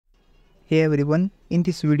Hey everyone, in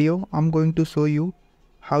this video I'm going to show you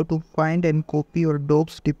how to find and copy your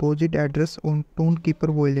dog's deposit address on Tonkeeper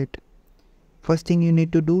wallet. First thing you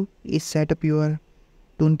need to do is set up your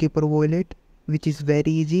Tonkeeper wallet, which is very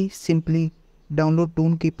easy. Simply download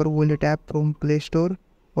Tonkeeper wallet app from Play Store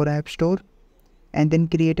or App Store and then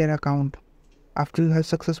create an account. After you have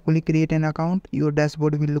successfully created an account, your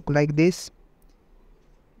dashboard will look like this.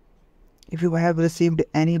 If you have received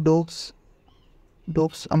any dogs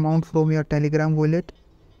amount from your Telegram wallet,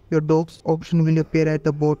 your dogs option will appear at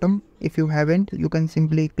the bottom. If you haven't, you can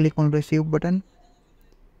simply click on receive button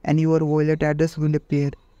and your wallet address will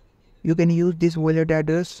appear. You can use this wallet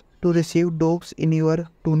address to receive dogs in your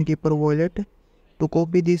Tonkeeper wallet. To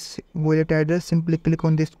copy this wallet address, simply click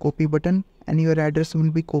on this copy button and your address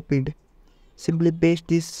will be copied. Simply paste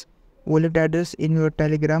this wallet address in your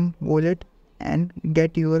Telegram wallet and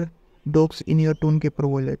get your dogs in your Tonkeeper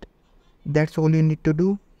wallet. That's all you need to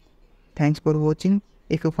do. Thanks for watching.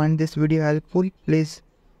 If you find this video helpful, please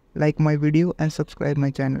like my video and subscribe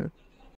my channel.